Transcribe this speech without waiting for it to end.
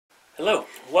Hello,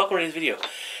 welcome to this video.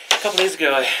 A couple days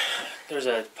ago, there was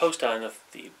a post on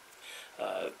the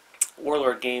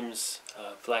Warlord Games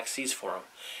Black Seas forum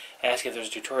asking if there's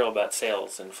a tutorial about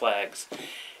sails and flags,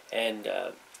 and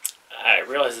I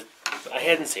realized that I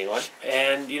hadn't seen one.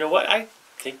 And you know what? I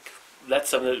think that's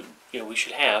something that we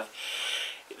should have.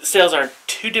 The sails aren't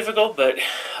too difficult, but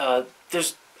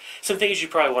there's some things you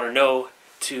probably want to know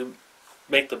to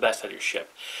make the best out of your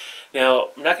ship. Now,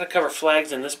 I'm not going to cover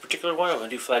flags in this particular one. I'm going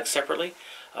to do flags separately.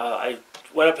 I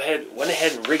went ahead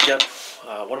and rigged up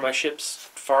one of my ships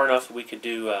far enough that we could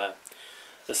do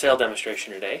the sail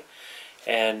demonstration today.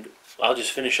 And I'll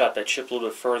just finish out that ship a little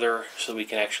bit further so we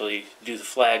can actually do the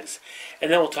flags.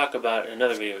 And then we'll talk about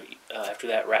another video after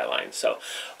that, rat line. So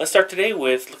let's start today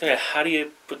with looking at how do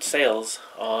you put sails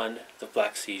on the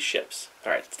Black Sea ships.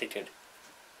 Alright, stay tuned.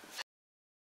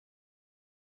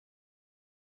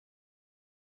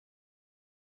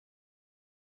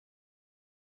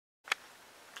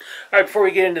 Alright, before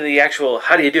we get into the actual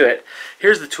how do you do it,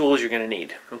 here's the tools you're going to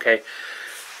need. Okay,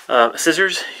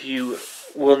 scissors you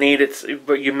will need,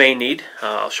 but you may need.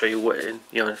 I'll show you what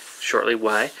shortly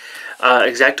why.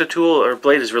 X-Acto tool or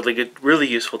blade is really good, really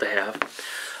useful to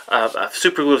have.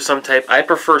 Super glue of some type. I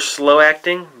prefer slow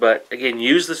acting, but again,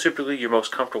 use the super glue you're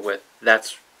most comfortable with.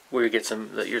 That's where you get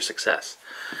your success.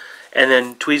 And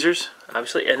then tweezers,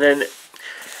 obviously, and then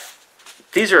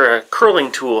these are a curling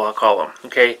tool, I'll call them.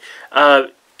 Okay.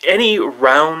 Any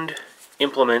round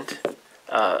implement,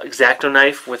 X-Acto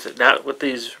knife with not with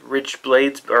these ridged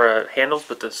blades or handles,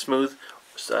 but the smooth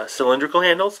cylindrical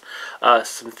handles,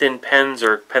 some thin pens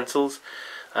or pencils.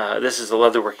 This is a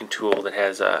leatherworking tool that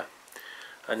has a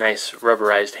nice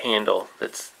rubberized handle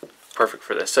that's perfect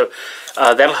for this. So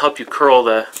that'll help you curl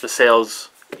the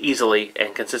sails easily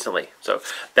and consistently. So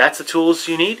that's the tools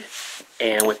you need.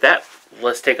 And with that,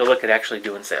 let's take a look at actually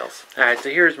doing sails. Alright, so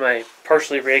here's my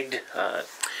partially rigged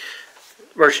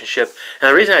merchant ship. Now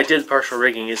the reason I did partial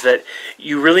rigging is that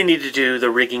you really need to do the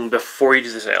rigging before you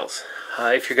do the sails,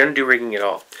 if you're going to do rigging at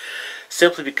all.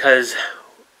 Simply because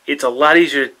it's a lot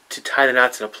easier to tie the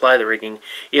knots and apply the rigging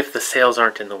if the sails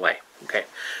aren't in the way. Okay,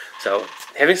 so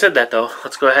having said that though,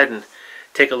 let's go ahead and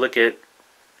take a look at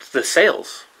the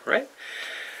sails. Right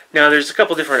now there's a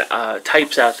couple different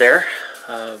types out there.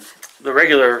 The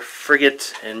regular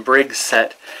frigate and brig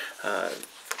set,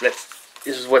 that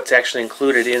is what's actually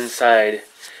included inside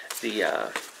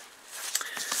the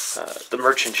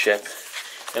merchant ship.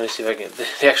 Let me see if I can.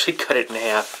 They actually cut it in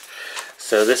half.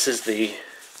 So this is the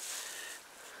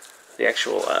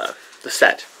actual the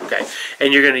set. Okay,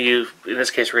 and you're going to use, in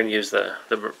this case, we're going to use the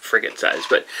frigate size.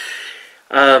 But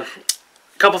a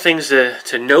couple things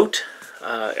to note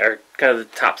are kind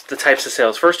of the types of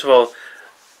sails. First of all,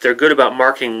 they're good about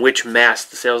marking which mast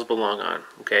the sails belong on.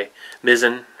 Okay,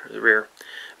 mizzen, the rear,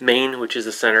 main, which is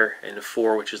the center, and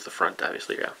fore, which is the front,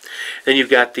 obviously. Yeah. Then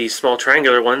you've got these small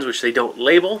triangular ones, which they don't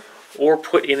label or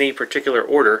put in a particular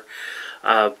order,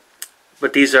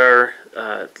 but these are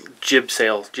jib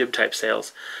type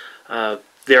sails.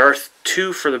 There are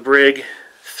 2 for the brig,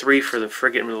 3 for the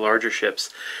frigate and the larger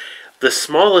ships. The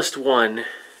smallest one,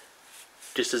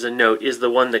 just as a note, is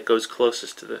the one that goes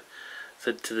closest to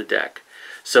the deck.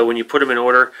 So when you put them in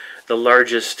order, the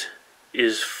largest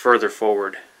is further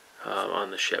forward on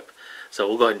the ship. So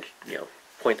we'll go ahead and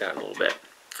point that out in a little bit.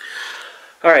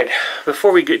 All right,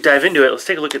 before we dive into it, let's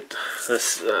take a look at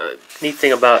this neat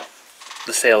thing about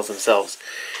the sails themselves.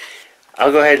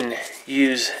 I'll go ahead and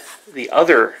use the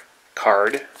other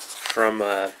card from.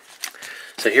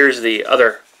 So here's the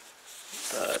other.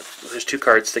 There's 2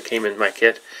 cards that came in my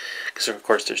kit, because of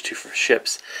course there's 2 for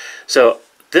ships. So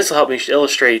this will help me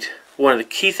illustrate one of the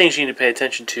key things you need to pay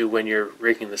attention to when you're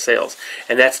rigging the sails,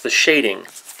 and that's the shading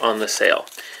on the sail.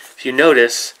 If you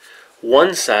notice,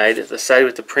 one side, the side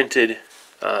with the printed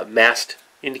mast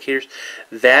indicators,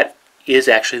 that is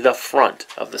actually the front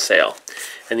of the sail,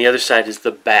 and the other side is the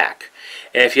back.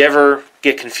 And if you ever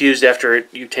get confused after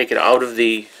you take it out of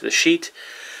the sheet,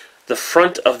 the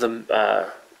front of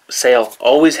the sail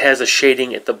always has a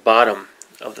shading at the bottom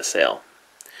of the sail,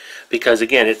 because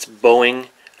again, it's bowing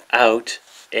out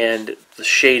and the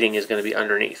shading is going to be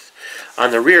underneath.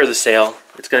 On the rear of the sail,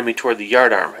 it's going to be toward the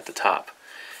yard arm at the top,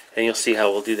 and you'll see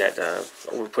how we'll do that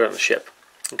when we put it on the ship.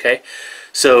 Okay,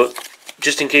 so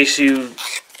just in case you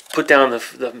put down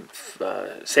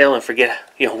the sail and forget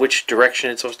which direction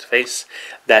it's supposed to face,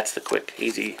 that's the quick,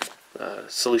 easy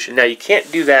solution. Now you can't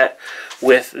do that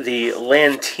with the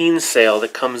Lantine sail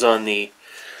that comes on the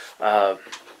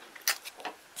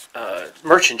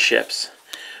merchant ships,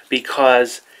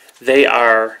 because they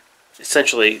are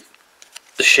essentially,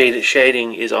 the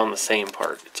shading is on the same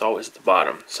part. It's always at the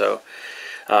bottom. So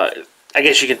I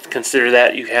guess you can consider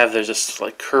that there's this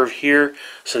like curve here,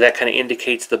 so that kind of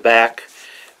indicates the back,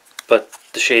 but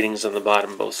the shading's on the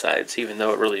bottom both sides, even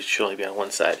though it really should only be on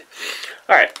one side.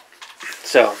 All right,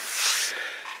 so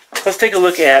let's take a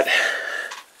look at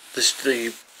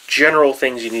the general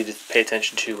things you need to pay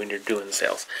attention to when you're doing the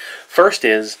sails. First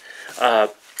is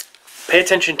pay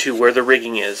attention to where the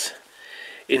rigging is.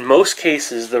 In most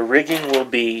cases, the rigging will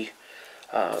be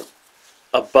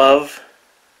above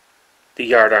the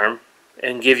yard arm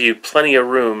and give you plenty of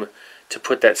room to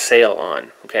put that sail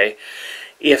on. Okay,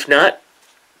 if not,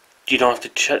 you don't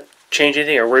have to change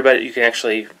anything or worry about it. You can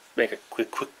actually make a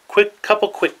couple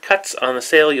quick cuts on the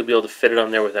sail. You'll be able to fit it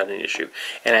on there without any issue.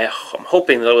 And I'm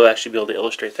hoping that we'll actually be able to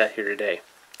illustrate that here today.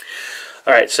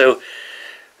 All right, so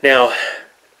now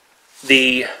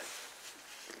the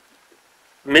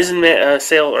mizzen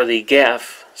sail or the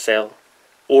gaff sail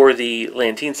or the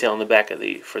lantine sail on the back of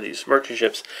for these merchant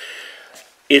ships,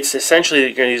 it's essentially you're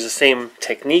going to use the same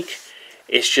technique.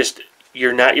 It's just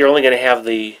you're only going to have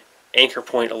the anchor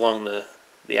point along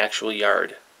the actual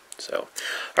yard. So, all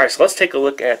right, so let's take a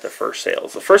look at the first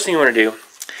sails. The first thing you want to do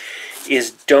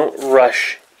is don't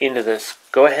rush into this.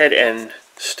 Go ahead and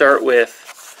start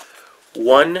with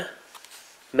one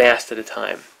mast at a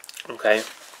time. Okay.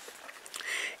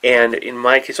 And in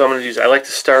my case, what I'm going to do is I like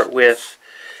to start with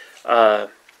the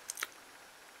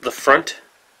front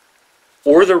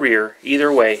or the rear,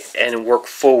 either way, and work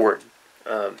forward.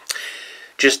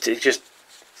 Just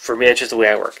for me, it's just the way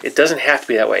I work. It doesn't have to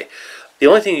be that way. The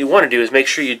only thing you want to do is make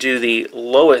sure you do the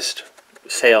lowest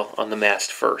sail on the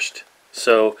mast first.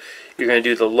 So you're going to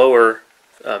do the lower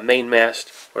main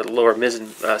mast, or the lower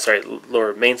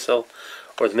lower mainsail,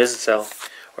 or the mizzen sail,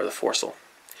 or the foresail.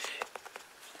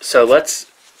 So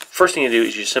first thing you do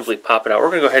is you simply pop it out. We're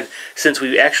going to go ahead, since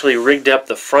we actually rigged up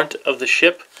the front of the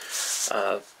ship,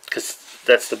 because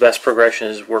that's the best progression,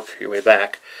 is work your way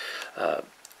back.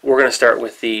 We're going to start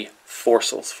with the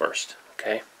foresails first.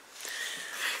 Okay.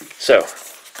 So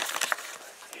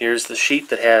here's the sheet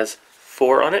that has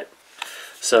 4 on it.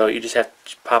 So you just have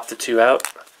to pop the 2 out.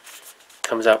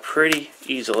 Comes out pretty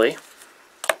easily.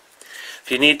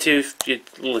 If you need to, a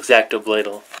little X-Acto blade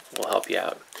will help you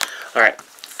out. All right.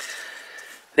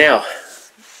 Now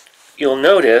you'll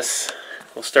notice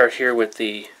we'll start here with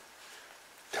the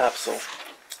topsail.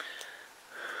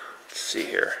 Let's see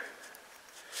here.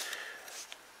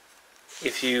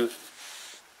 If you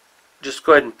just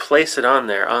go ahead and place it on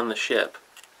there on the ship,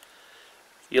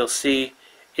 you'll see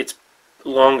it's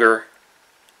longer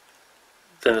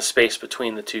than the space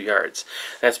between the 2 yards.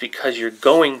 That's because you're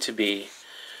going to be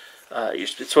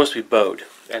it's supposed to be bowed,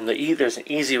 and there's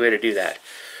an easy way to do that.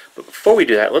 But before we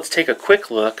do that, let's take a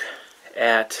quick look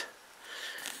at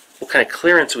what kind of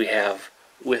clearance we have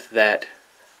with the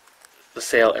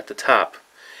sail at the top.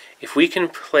 If we can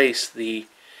place the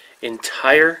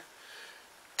entire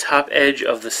top edge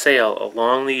of the sail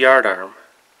along the yard arm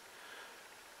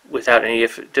without any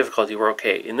difficulty, we're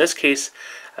okay. In this case,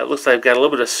 it looks like I've got a little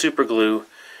bit of super glue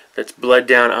that's bled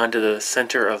down onto the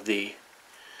center of the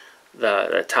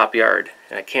top yard,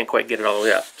 and I can't quite get it all the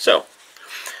way up. So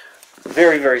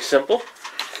very, very simple.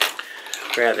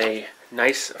 Grab a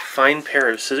nice fine pair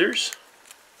of scissors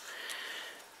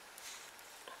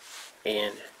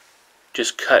and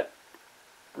just cut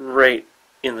right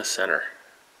in the center.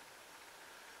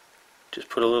 Just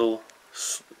put a little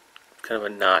kind of a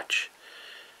notch.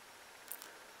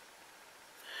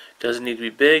 Doesn't need to be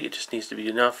big, it just needs to be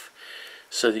enough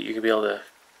so that you can be able to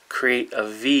create a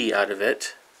V out of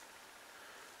it.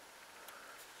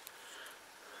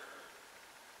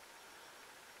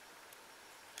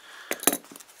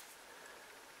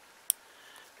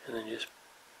 And then just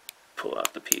pull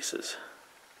out the pieces.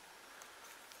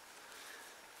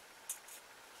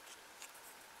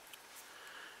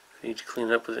 If you need to clean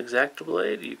it up with an X-Acto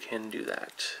blade, you can do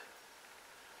that.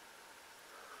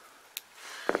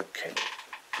 Okay,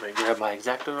 let me grab my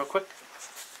X-Acto real quick.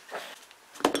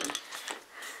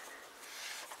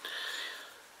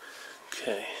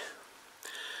 Okay,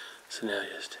 so now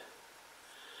just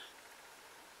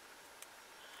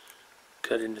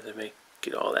cut into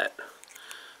get all that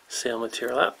sail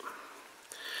material out.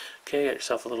 Okay, got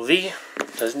yourself a little V.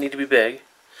 Doesn't need to be big,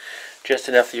 just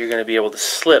enough that you're going to be able to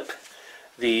slip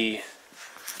the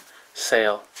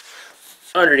sail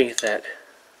underneath that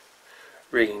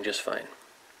rigging just fine.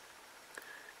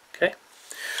 Okay?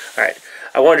 Alright,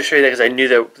 I wanted to show you that because I knew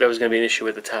that was going to be an issue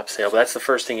with the top sail, but that's the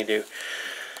first thing you do.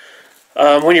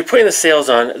 When you're putting the sails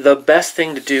on, the best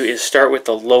thing to do is start with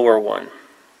the lower one,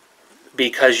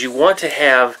 because you want to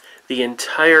have the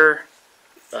entire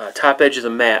top edge of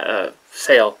the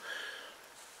sail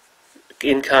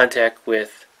in contact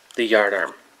with the yard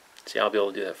arm. See, I'll be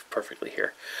able to do that perfectly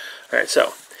here. All right,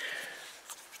 so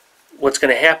what's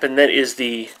going to happen then is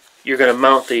you're going to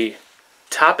mount the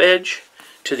top edge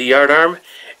to the yard arm,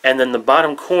 and then the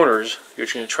bottom corners you're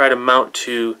going to try to mount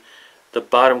to the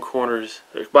bottom corners,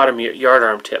 bottom yard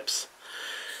arm tips.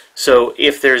 So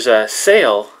if there's a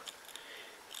sail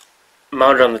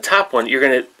mounted on the top one, you're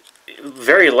going to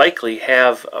very likely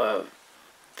have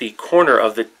the corner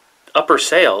of the upper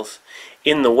sails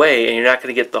in the way, and you're not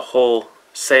going to get the whole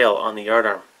sail on the yard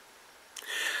arm.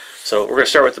 So we're going to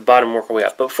start with the bottom and work our way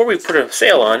up. But before we put a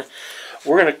sail on,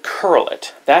 we're going to curl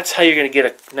it. That's how you're going to get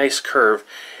a nice curve.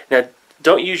 Now,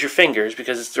 don't use your fingers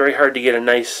because it's very hard to get a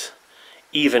nice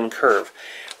even curve.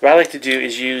 What I like to do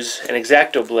is use an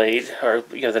X-Acto blade, or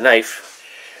the knife,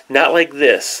 not like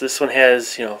this. This one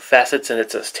has facets and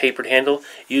it's a tapered handle.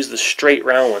 Use the straight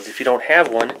round ones. If you don't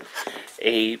have one,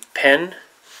 a pen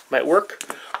might work,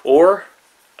 or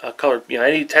a colored,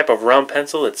 any type of round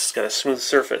pencil that's got a smooth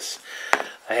surface.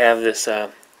 I have this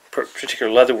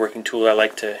particular leatherworking tool I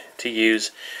like to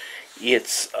use.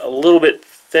 It's a little bit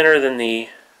thinner than the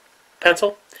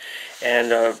pencil,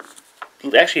 and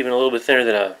actually even a little bit thinner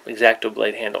than a X-Acto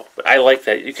blade handle. But I like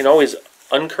that. You can always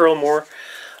uncurl more.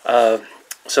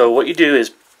 So what you do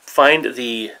is find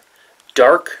the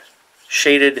dark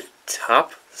shaded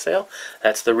top sail.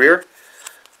 That's the rear.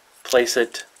 Place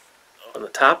it on the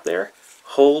top there.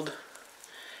 Hold,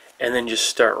 and then just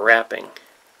start wrapping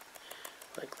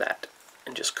like that,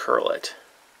 and just curl it.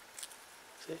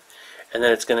 See? And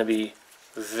then it's going to be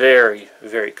very,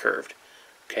 very curved.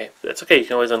 Okay, that's okay. You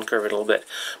can always uncurve it a little bit.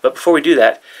 But before we do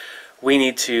that, we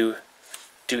need to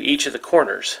do each of the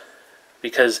corners,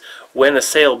 because when a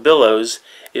sail billows,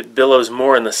 it billows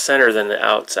more in the center than the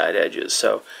outside edges.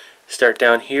 So start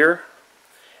down here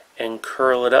and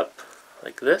curl it up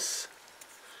like this.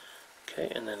 Okay,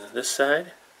 and then on this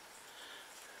side,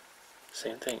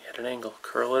 same thing, at an angle,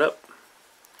 curl it up.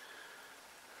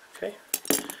 Okay,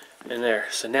 and there.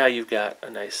 So now you've got a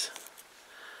nice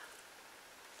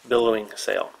billowing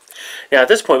sail. Now at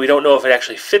this point we don't know if it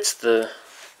actually fits the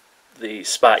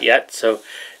spot yet, so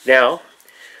now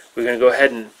we're going to go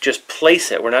ahead and just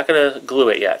place it. We're not going to glue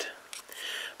it yet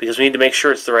because we need to make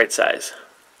sure it's the right size.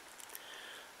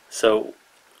 So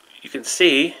you can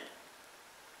see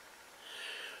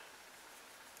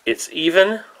it's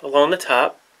even along the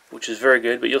top, which is very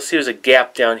good, but you'll see there's a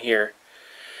gap down here.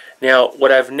 Now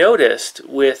what I've noticed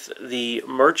with the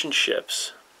merchant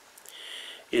ships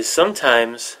is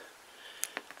sometimes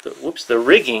the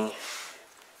rigging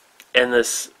and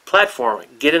this platform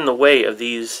get in the way of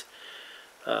these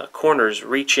corners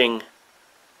reaching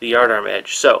the yardarm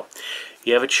edge. So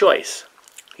you have a choice.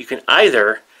 You can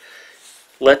either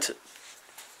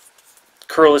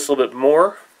curl this a little bit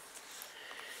more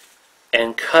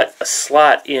and cut a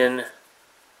slot in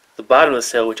the bottom of the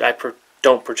sail, which I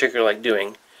don't particularly like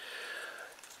doing,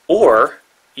 or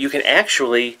you can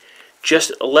actually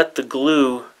just let the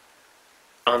glue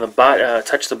on the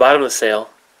touch the bottom of the sail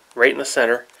right in the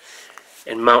center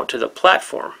and mount to the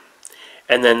platform,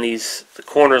 and then the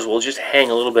corners will just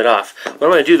hang a little bit off. What I'm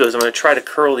going to do though is I'm going to try to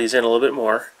curl these in a little bit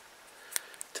more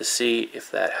to see if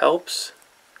that helps,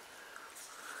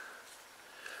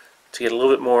 to get a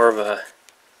little bit more of a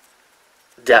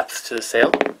depth to the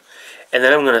sail, and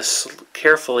then I'm going to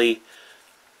carefully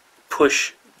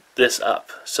push this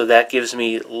up so that gives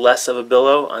me less of a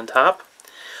billow on top.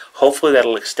 Hopefully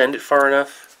that'll extend it far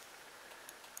enough,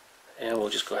 and we'll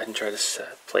just go ahead and try to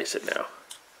place it now.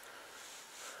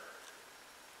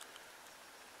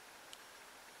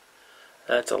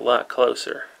 That's a lot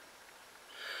closer.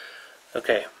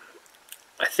 Okay,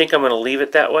 I think I'm going to leave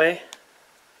it that way.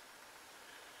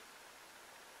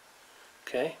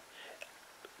 Okay,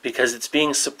 because it's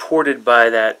being supported by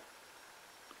that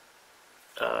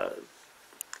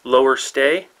lower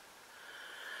stay.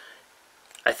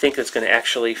 I think it's going to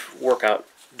actually work out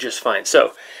just fine.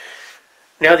 So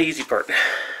now the easy part.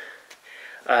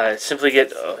 Simply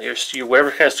get your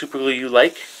whatever kind of super glue you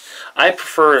like. I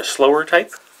prefer a slower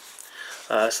type.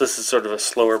 So this is sort of a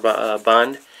slower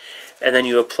bond. And then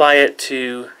you apply it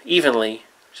to evenly,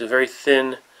 which is a very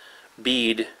thin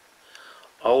bead,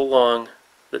 all along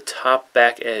the top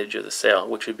back edge of the sail,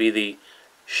 which would be the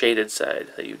shaded side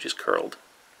that you just curled.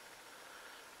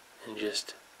 And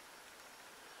just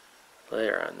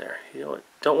layer on there. You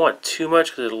don't want too much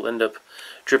because it'll end up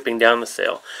dripping down the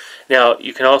sail. Now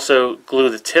you can also glue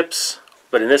the tips,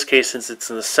 but in this case, since it's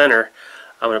in the center,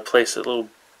 I'm going to place a little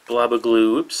blob of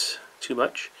glue, oops, too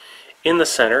much, in the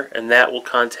center, and that will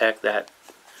contact that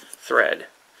thread.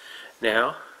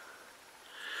 Now,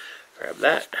 grab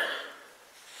that,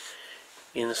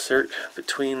 insert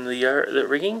between the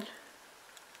rigging,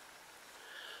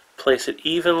 place it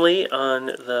evenly on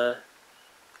the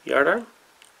yardarm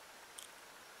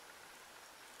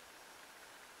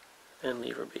and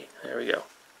lever B. There we go.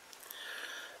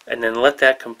 And then let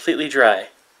that completely dry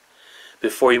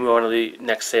before you move on to the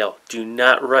next sail. Do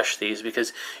not rush these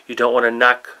because you don't want to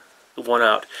knock one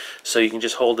out. So you can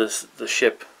just hold the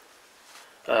ship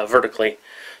vertically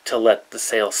to let the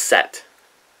sail set.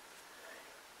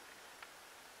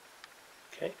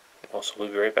 Okay, also we'll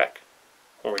be right back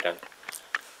when we're done.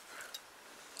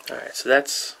 Alright, so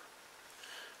that's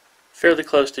fairly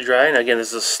close to dry. And again, this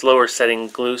is a slower setting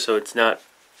glue, so it's not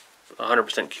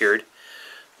 100% cured,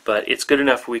 but it's good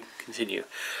enough we can continue.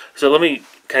 So let me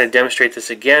kind of demonstrate this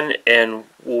again, and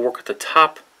we'll work with the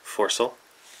top foresail.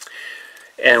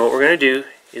 And what we're going to do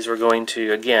is we're going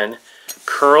to, again,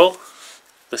 curl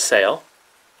the sail,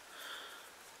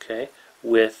 okay,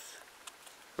 with,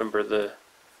 remember the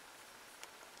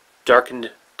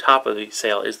darkened top of the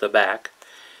sail is the back.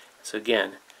 So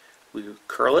again, we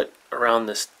curl it around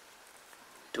this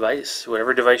device,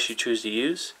 whatever device you choose to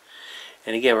use.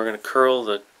 And again, we're going to curl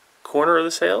the corner of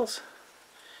the sails,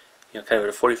 kind of at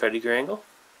a 45-degree angle.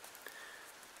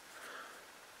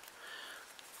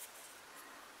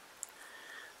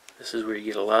 This is where you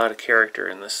get a lot of character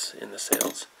in the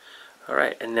sails. All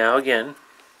right, and now again,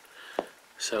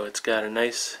 so it's got a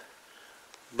nice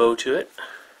bow to it.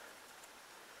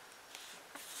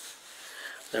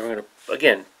 Then we're going to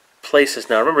again place this.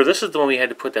 Now remember, this is the one we had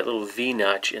to put that little V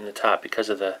notch in the top because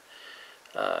of the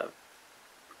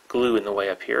glue in the way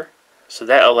up here. So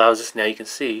that allows us, now you can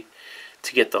see,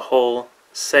 to get the whole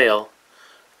sail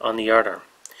on the yardarm.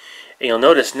 And you'll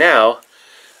notice now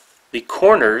the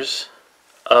corners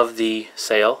of the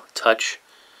sail touch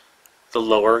the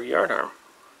lower yardarm.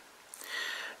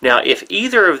 Now if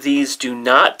either of these do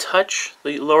not touch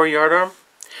the lower yardarm,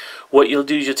 what you'll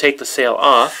do is you'll take the sail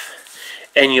off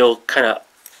and you'll kind of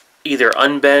either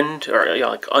unbend or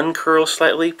like uncurl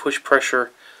slightly, push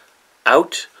pressure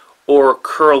out, or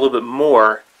curl a little bit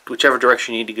more, whichever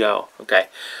direction you need to go. Okay,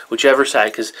 whichever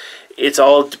side, because it's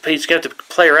all, you have to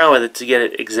play around with it to get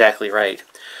it exactly right.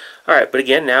 All right, but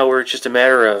again, now we're just a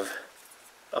matter of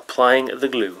applying the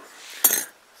glue.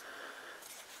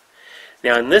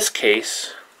 Now in this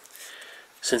case,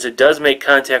 since it does make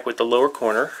contact with the lower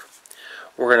corner,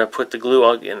 we're going to put the glue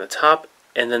in the top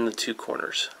and then the two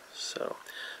corners. So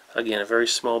again, a very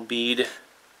small bead.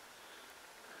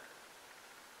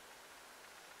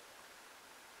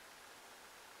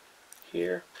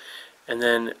 Here, and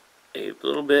then a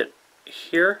little bit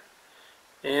here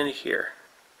and here.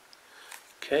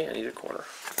 Okay, on either corner.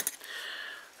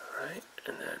 Alright,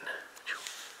 and then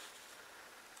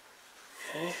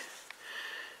okay,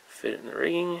 fit it in the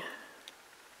rigging,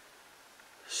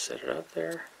 set it out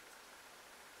there,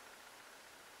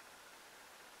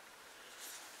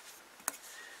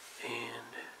 and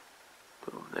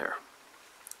boom, there.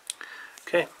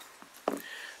 Okay,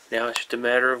 now it's just a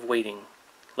matter of waiting.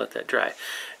 Let that dry.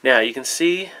 Now you can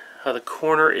see how the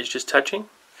corner is just touching.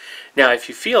 Now if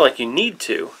you feel like you need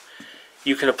to,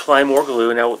 you can apply more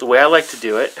glue. Now the way I like to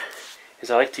do it is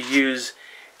I like to use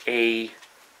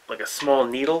like a small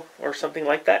needle or something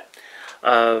like that.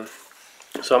 So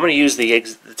I'm going to use the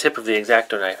tip of the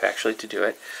X-Acto knife actually to do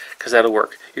it, because that'll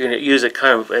work. You're going to use it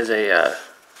kind of as a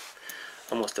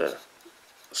almost a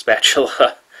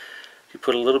spatula. You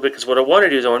put a little bit, because what I want to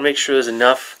do is I want to make sure there's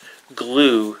enough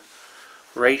glue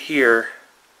right here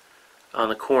on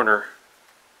the corner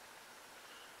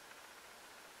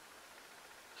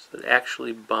so it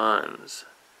actually bonds.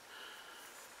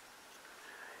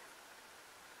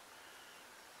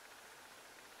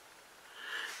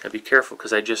 Now be careful,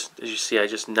 because as you see, I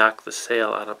just knocked the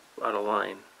sail out of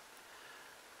line.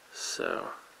 So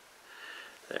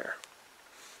there.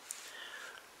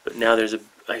 But now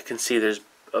I can see there's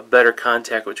a better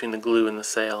contact between the glue and the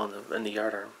sail and the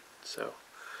yardarm. So.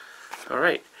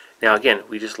 Alright, now again,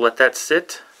 we just let that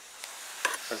sit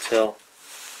until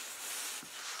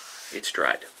it's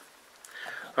dried.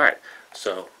 Alright,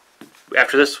 so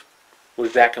after this, we'll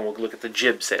be back and we'll look at the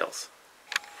jib sails.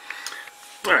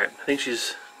 Alright, I think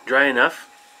she's dry enough.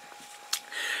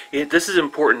 This is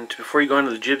important before you go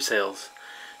into the jib sails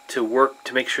to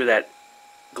make sure that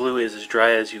glue is as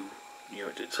dry as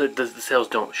so the sails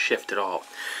don't shift at all.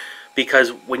 Because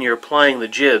when you're applying the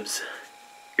jibs,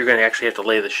 you're going to actually have to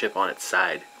lay the ship on its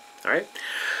side. Alright?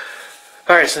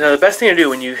 Alright, so now the best thing to do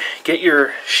when you get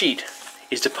your sheet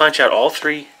is to punch out all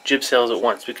three jib sails at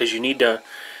once, because you need to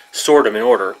sort them in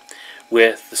order,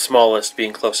 with the smallest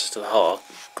being closest to the hull.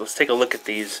 Let's take a look at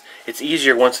these. It's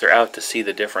easier once they're out to see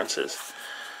the differences.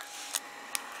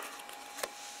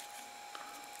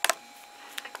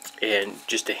 And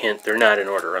just a hint, they're not in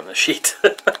order on the sheet.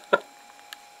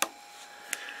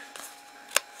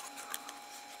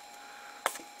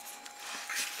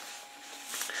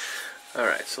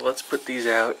 Alright, so let's put these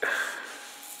out.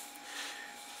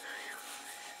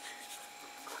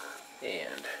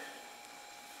 And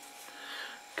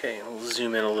okay, we'll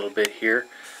zoom in a little bit here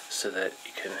so that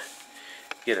you can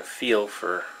get a feel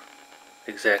for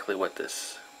exactly what the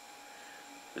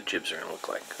jibs are going to look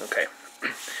like. Okay,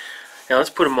 now let's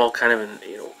put them all kind of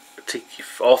in,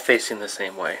 all facing the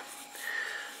same way.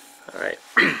 Alright,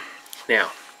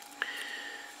 now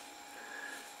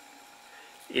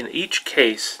in each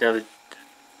case, now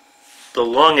the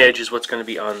long edge is what's going to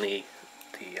be on the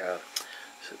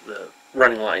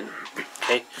running line.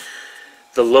 Okay,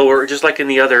 the lower, just like in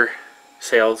the other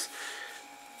sails,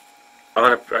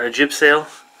 on a jib sail,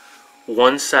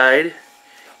 one side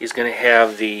is going to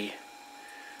have the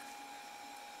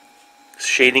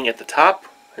shading at the top,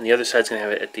 and the other side is going to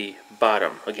have it at the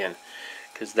bottom. Again,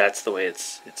 because that's the way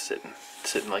it's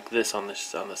sitting like this on the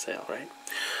sail, right,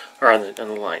 or on the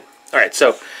line. All right,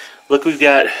 so look, we've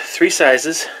got 3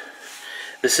 sizes.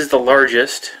 This is the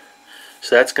largest,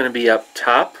 so that's going to be up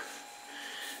top.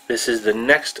 This is the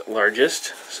next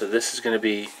largest, so this is going to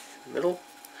be middle,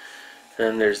 and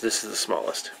then this is the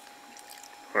smallest.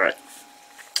 All right,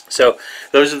 so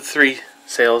those are the 3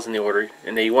 sails in the order,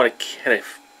 and you want to kind of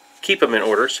keep them in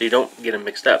order so you don't get them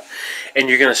mixed up. And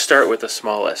you're going to start with the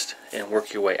smallest and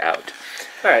work your way out.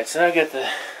 All right, so now I've got the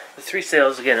 3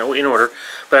 sails again in order,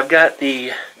 but I've got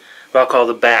what I'll call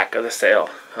the back of the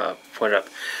sail pointed up.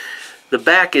 The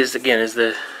back is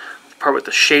the part with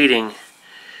the shading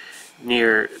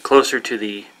closer to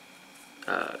the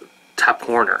top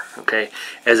corner, okay,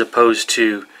 as opposed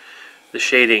to the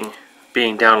shading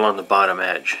being down along the bottom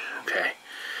edge. Okay,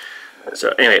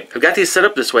 so anyway, I've got these set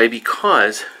up this way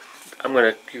because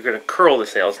you're gonna curl the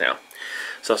sails now.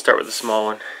 So I'll start with the small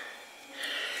one,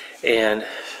 and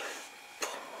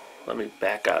let me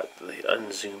back out the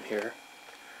unzoom here.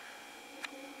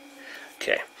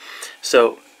 Okay,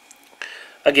 so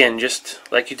again, just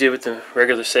like you did with the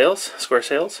regular sails, square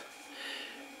sails,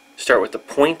 start with the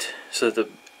point so that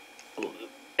the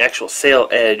actual sail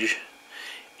edge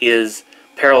is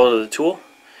parallel to the tool,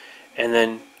 and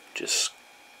then just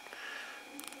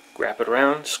wrap it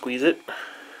around, squeeze it,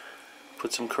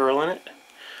 put some curl in it,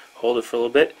 hold it for a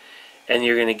little bit, and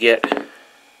you're going to get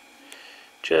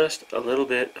just a little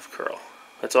bit of curl.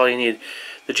 That's all you need.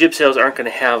 The jib sails aren't going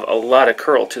to have a lot of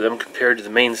curl to them compared to the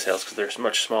main sails because they're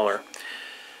much smaller.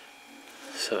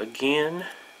 So again,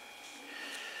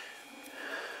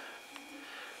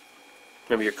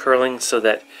 remember you're curling so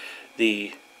that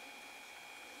the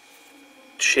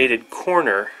shaded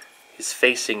corner is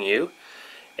facing you,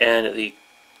 and the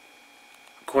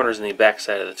corner's in the back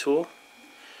side of the tool.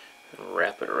 And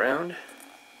wrap it around.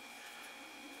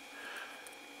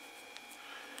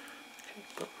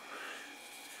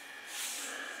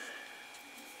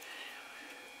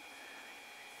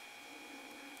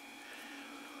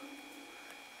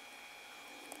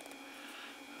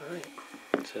 Alright,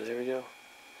 so there we go.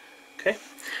 Okay,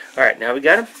 alright, now we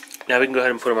got them. Now we can go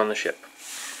ahead and put them on the ship.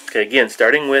 Okay, again,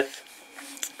 starting with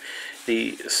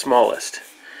the smallest.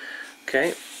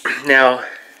 Okay, now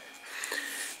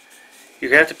you're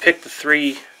going to have to pick the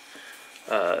 3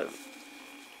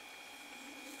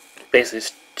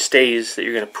 basically stays that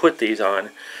you're going to put these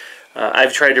on.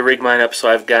 I've tried to rig mine up so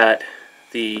I've got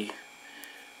the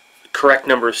correct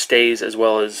number of stays as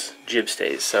well as jib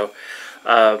stays. So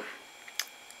I'm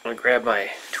going to grab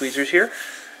my tweezers here.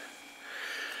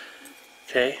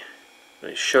 Okay,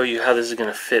 let me show you how this is going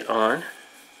to fit on.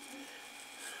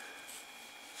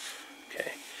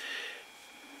 Okay,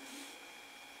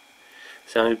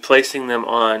 so I'm placing them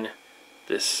on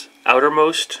this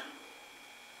outermost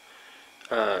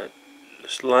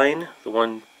this line, the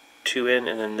 1, 2 in,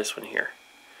 and then this one here.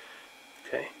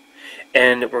 Okay,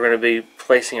 and we're going to be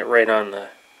placing it right on the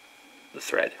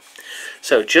thread.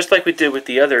 So just like we did with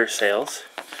the other sails,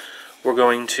 we're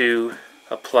going to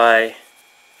apply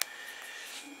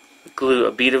glue,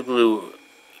 a bead of glue,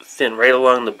 thin right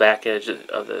along the back edge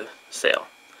of the sail.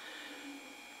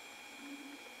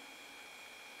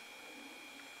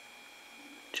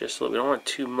 Just a little. We don't want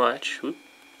too much,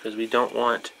 because we don't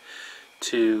want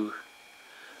to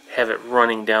have it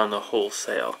running down the whole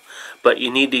sail. But you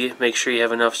need to make sure you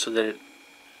have enough so that it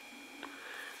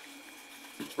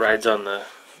rides on the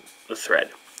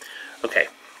thread. Okay,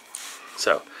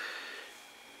 so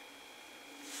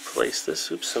place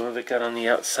this. Oops, some of it got on the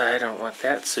outside. I don't want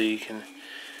that, so you can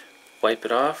wipe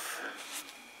it off.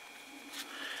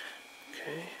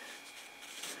 Okay,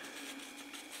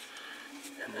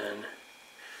 and then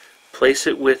place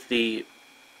it with the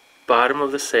bottom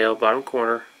of the sail, bottom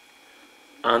corner,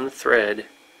 on the thread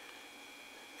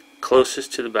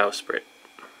closest to the bowsprit.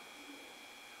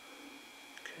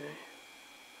 Okay.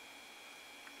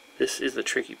 This is the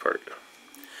tricky part.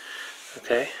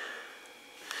 Okay,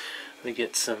 let me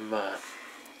get some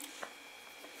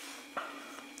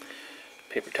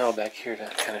paper towel back here to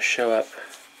kind of show up.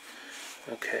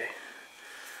 Okay,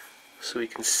 so we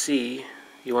can see,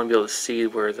 you want to be able to see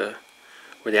where the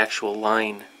actual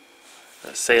line,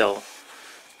 sail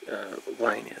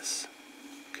line is.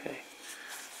 Okay,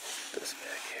 put this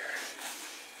back here,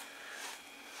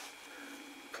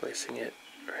 placing it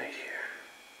right here.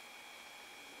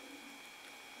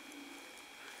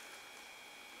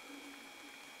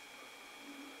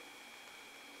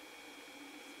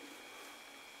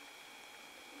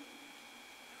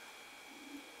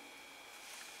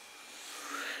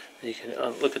 You can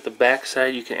look at the back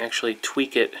side. You can actually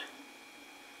tweak it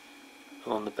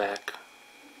on the back.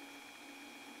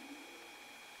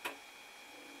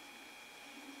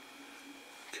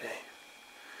 Okay.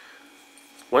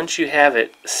 Once you have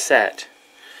it set,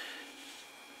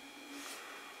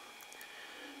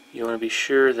 you want to be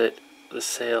sure that the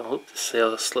sail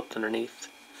is slipped underneath.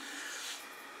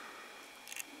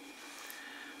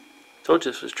 Told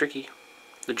you this was tricky.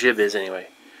 The jib is anyway.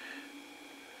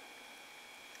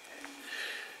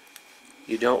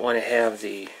 You don't want to have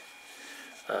the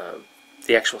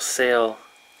actual sail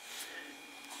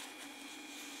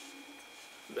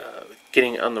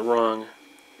getting on the wrong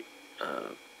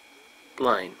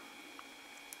line.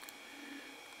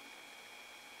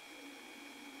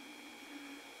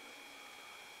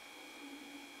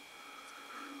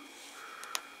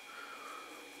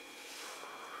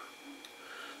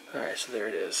 Alright, so there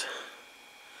it is.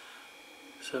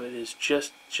 So it is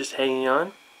just hanging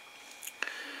on.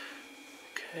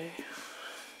 Okay.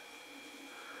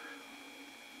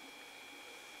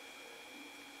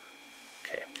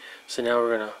 Okay, so now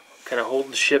we're going to kind of hold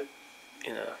the ship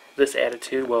in this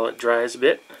attitude while it dries a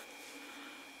bit.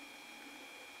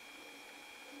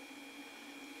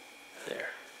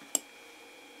 There.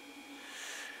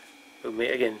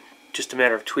 Again, just a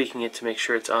matter of tweaking it to make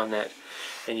sure it's on that.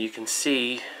 And you can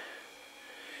see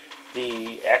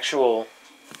the actual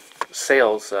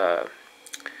sails, the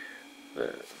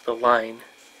line.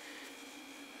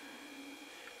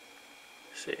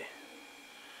 See,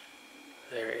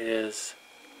 there it is.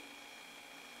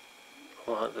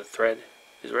 Along the thread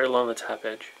is right along the top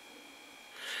edge.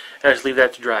 And I just leave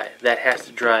that to dry. That has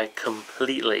to dry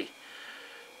completely.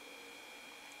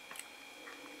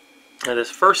 Now this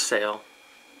first sail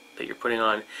that you're putting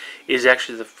on is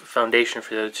actually the foundation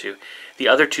for the other two. The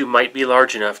other two might be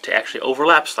large enough to actually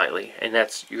overlap slightly, and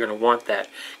you're going to want that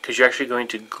because you're actually going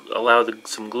to allow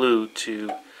some glue to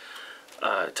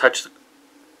touch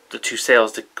the two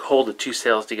sails, to hold the two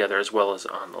sails together as well as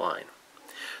on the line.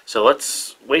 So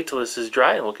let's wait till this is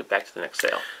dry and we'll get back to the next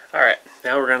sail. Alright,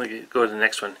 now we're going to go to the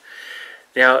next one.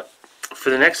 Now for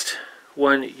the next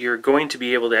one you're going to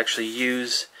be able to actually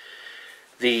use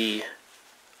the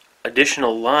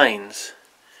additional lines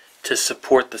to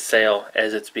support the sail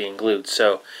as it's being glued.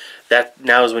 So that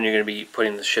now is when you're going to be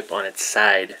putting the ship on its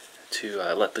side to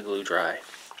let the glue dry.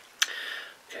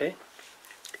 Okay,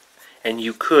 and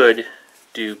you could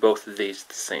do both of these at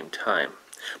the same time,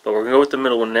 but we're going to go with the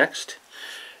middle one next.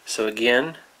 So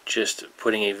again, just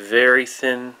putting a very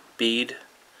thin bead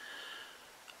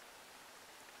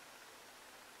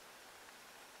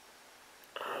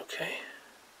okay.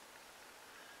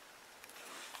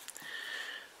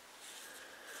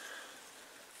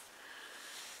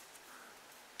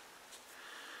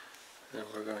 Then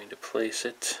we're going to place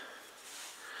it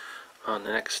on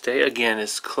the next stay. Again,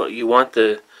 you want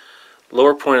the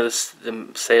lower point of the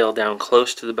sail down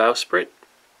close to the bowsprit,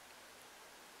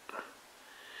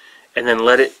 and then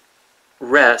let it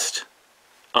rest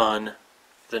on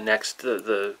the next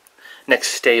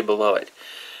stay below it.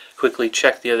 Quickly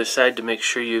check the other side to make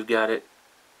sure you've got it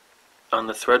on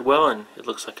the thread well, and it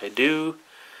looks like I do.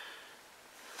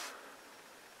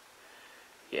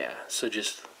 Yeah, so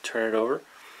just turn it over.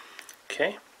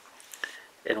 Okay,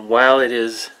 and while it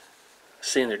is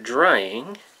sitting there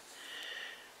drying,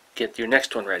 get your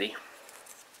next one ready.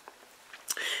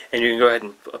 And you can go ahead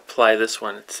and apply this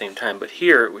one at the same time. But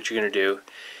here, what you're going to do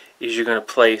is you're going to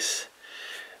place,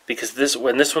 because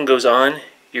when this one goes on,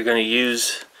 you're going to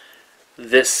use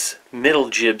this middle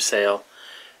jib sail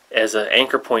as an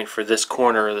anchor point for this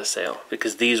corner of the sail,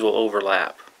 because these will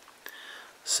overlap.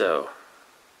 So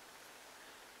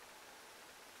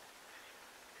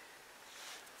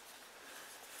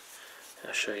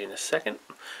I'll show you in a second.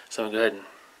 So I'm going to go ahead and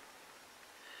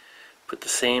put the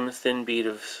same thin bead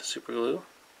of super glue.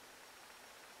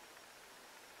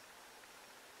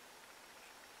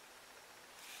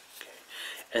 Okay.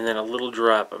 And then a little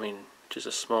drop, just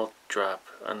a small drop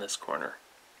on this corner.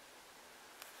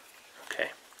 Okay.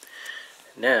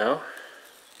 Now,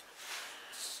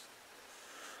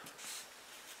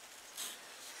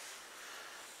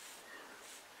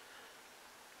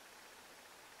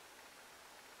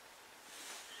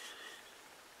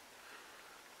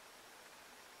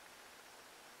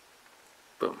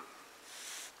 boom.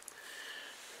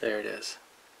 There it is.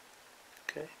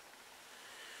 Okay.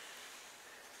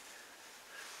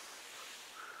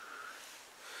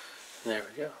 There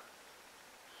we go.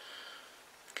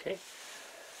 Okay.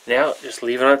 Now just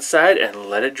leave it on its side and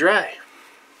let it dry.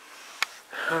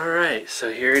 Alright,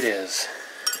 so here it is.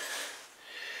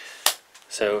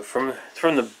 So from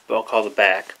the, I'll call the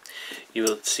back, you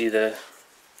will see the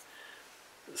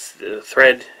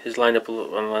thread is lined up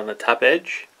on the top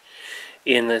edge.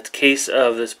 In the case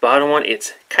of this bottom one,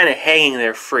 it's kind of hanging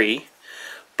there free.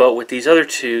 But with these other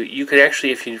two, you could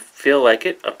actually, if you feel like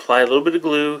it, apply a little bit of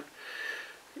glue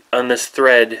on this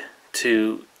thread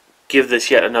to give this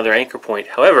yet another anchor point.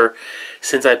 However,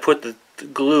 since I put the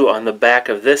glue on the back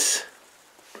of this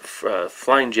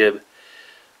flying jib,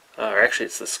 or actually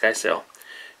it's the skysail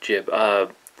jib,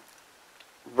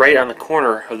 right on the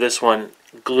corner of this one,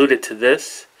 glued it to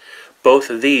this. Both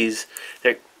of these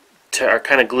are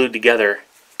kind of glued together,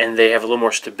 and they have a little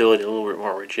more stability, a little bit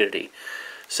more rigidity.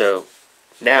 So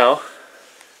now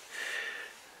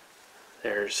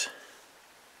there's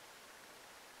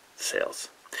the sails.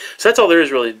 So that's all there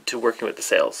is really to working with the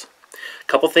sails. A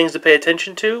couple things to pay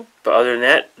attention to, but other than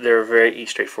that, they're very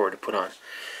straightforward to put on.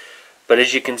 But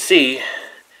as you can see,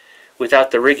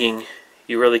 without the rigging,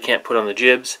 you really can't put on the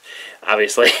jibs,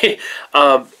 obviously.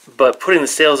 But putting the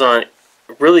sails on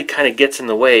really kind of gets in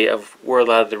the way of where a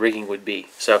lot of the rigging would be.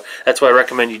 So that's why I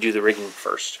recommend you do the rigging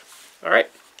first. Alright,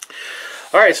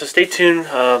 so stay tuned.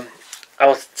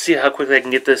 I'll see how quickly I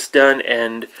can get this done,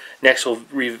 and next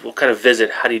we'll kind of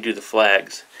visit how do you do the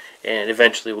flags, and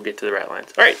eventually we'll get to the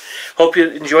ratlines. Alright, hope you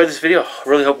enjoyed this video.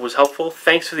 Really hope it was helpful.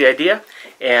 Thanks for the idea,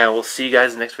 and we'll see you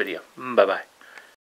guys in the next video. Bye-bye.